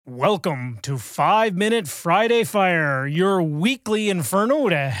Welcome to 5 Minute Friday Fire, your weekly inferno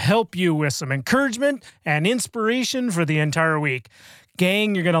to help you with some encouragement and inspiration for the entire week.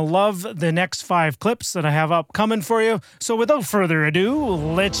 Gang, you're going to love the next 5 clips that I have upcoming for you. So without further ado,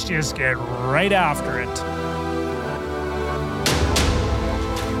 let's just get right after it.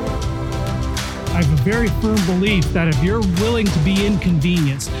 I have a very firm belief that if you're willing to be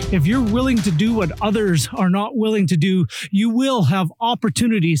inconvenienced, if you're willing to do what others are not willing to do, you will have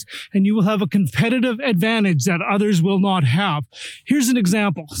opportunities and you will have a competitive advantage that others will not have. Here's an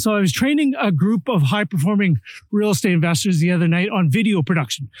example. So I was training a group of high-performing real estate investors the other night on video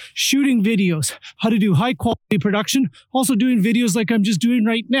production, shooting videos, how to do high-quality production, also doing videos like I'm just doing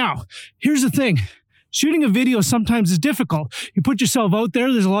right now. Here's the thing. Shooting a video sometimes is difficult. You put yourself out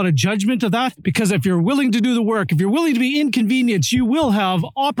there, there's a lot of judgment of that, because if you're willing to do the work, if you're willing to be inconvenienced, you will have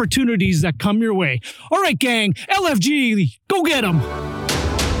opportunities that come your way. All right, gang, LFG, go get them.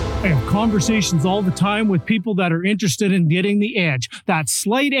 I have conversations all the time with people that are interested in getting the edge, that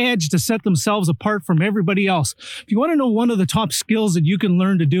slight edge to set themselves apart from everybody else. If you want to know one of the top skills that you can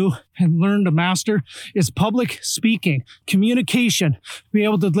learn to do and learn to master is public speaking, communication, be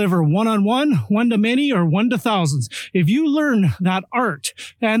able to deliver one-on-one, one-to-many, or one-to-thousands. If you learn that art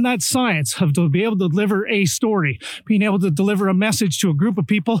and that science of to be able to deliver a story, being able to deliver a message to a group of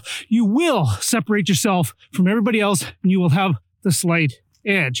people, you will separate yourself from everybody else and you will have the slight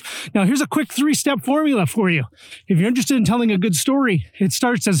edge. Now, here's a quick 3-step formula for you. If you're interested in telling a good story, it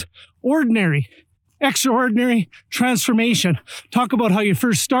starts as ordinary, extraordinary, transformation. Talk about how you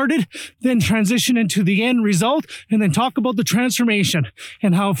first started, then transition into the end result, and then talk about the transformation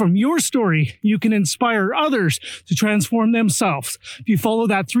and how from your story, you can inspire others to transform themselves. If you follow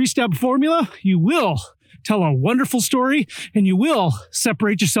that 3-step formula, you will tell a wonderful story and you will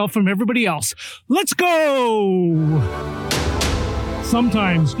separate yourself from everybody else. Let's go!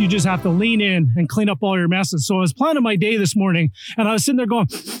 Sometimes you just have to lean in and clean up all your messes. So I was planning my day this morning and I was sitting there going,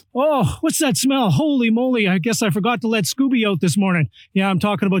 oh, what's that smell? Holy moly, I guess I forgot to let Scooby out this morning. Yeah, I'm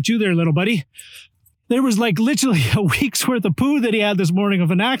talking about you there, little buddy. There was like literally a week's worth of poo that he had this morning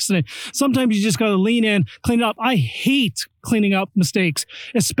of an accident. Sometimes you just got to lean in, clean it up. I hate cleaning up mistakes,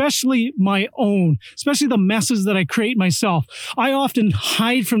 especially my own, especially the messes that I create myself. I often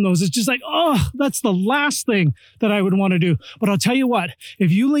hide from those. It's just like, oh, that's the last thing that I would want to do. But I'll tell you what,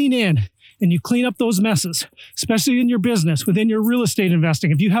 if you lean in and you clean up those messes, especially in your business, within your real estate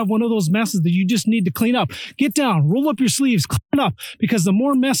investing, if you have one of those messes that you just need to clean up, get down, roll up your sleeves, clean up, because the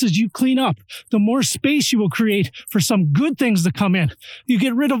more messes you clean up, the more space you will create for some good things to come in. You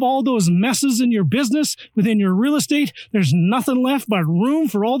get rid of all those messes in your business, within your real estate, there's nothing left but room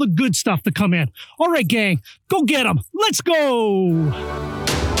for all the good stuff to come in. All right, gang, go get them. Let's go.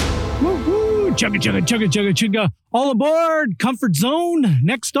 Woo-hoo. Chugga, chugga, chugga, chugga, chugga. All aboard. Comfort zone.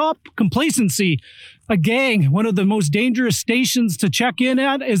 Next stop, complacency. A gang, one of the most dangerous stations to check in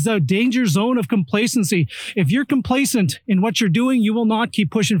at is the danger zone of complacency. If you're complacent in what you're doing, you will not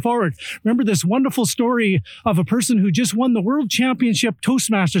keep pushing forward. Remember this wonderful story of a person who just won the World Championship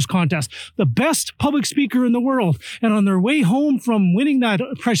Toastmasters contest, the best public speaker in the world. And on their way home from winning that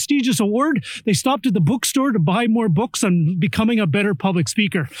prestigious award, they stopped at the bookstore to buy more books on becoming a better public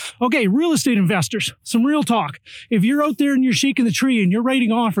speaker. Okay, real estate investors, some real talk. If you're out there and you're shaking the tree and you're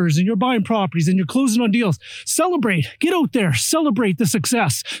writing offers and you're buying properties and you're closing on deals, celebrate. Get out there. Celebrate the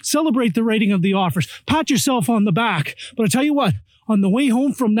success. Celebrate the writing of the offers. Pat yourself on the back. But I tell you what, on the way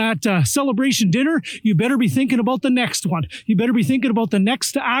home from that celebration dinner, you better be thinking about the next one. You better be thinking about the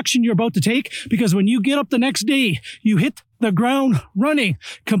next action you're about to take, because when you get up the next day, you hit the ground running.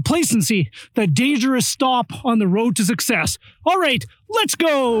 Complacency, the dangerous stop on the road to success. All right, let's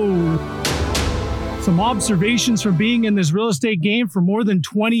go. Some observations from being in this real estate game for more than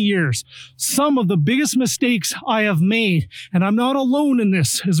 20 years. Some of the biggest mistakes I have made, and I'm not alone in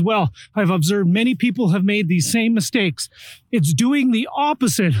this as well. I've observed many people have made these same mistakes. It's doing the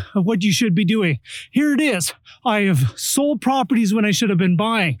opposite of what you should be doing. Here it is. I have sold properties when I should have been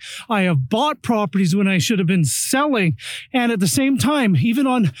buying. I have bought properties when I should have been selling. And at the same time, even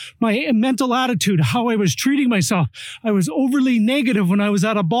on my mental attitude, how I was treating myself, I was overly negative when I was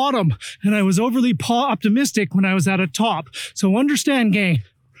at a bottom, and I was overly optimistic when I was at a top. So understand, gang,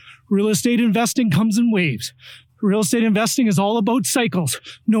 real estate investing comes in waves. Real estate investing is all about cycles.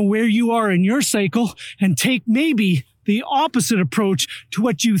 Know where you are in your cycle and take maybe the opposite approach to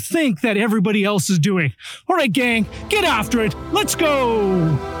what you think that everybody else is doing. All right, gang, get after it. Let's go.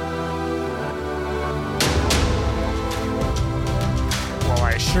 Well,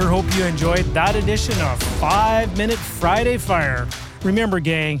 I sure hope you enjoyed that edition of 5 Minute Friday Fire. Remember,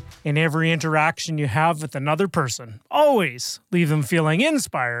 gang, in every interaction you have with another person. Always leave them feeling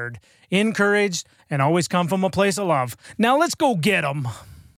inspired, encouraged, and always come from a place of love. Now let's go get them.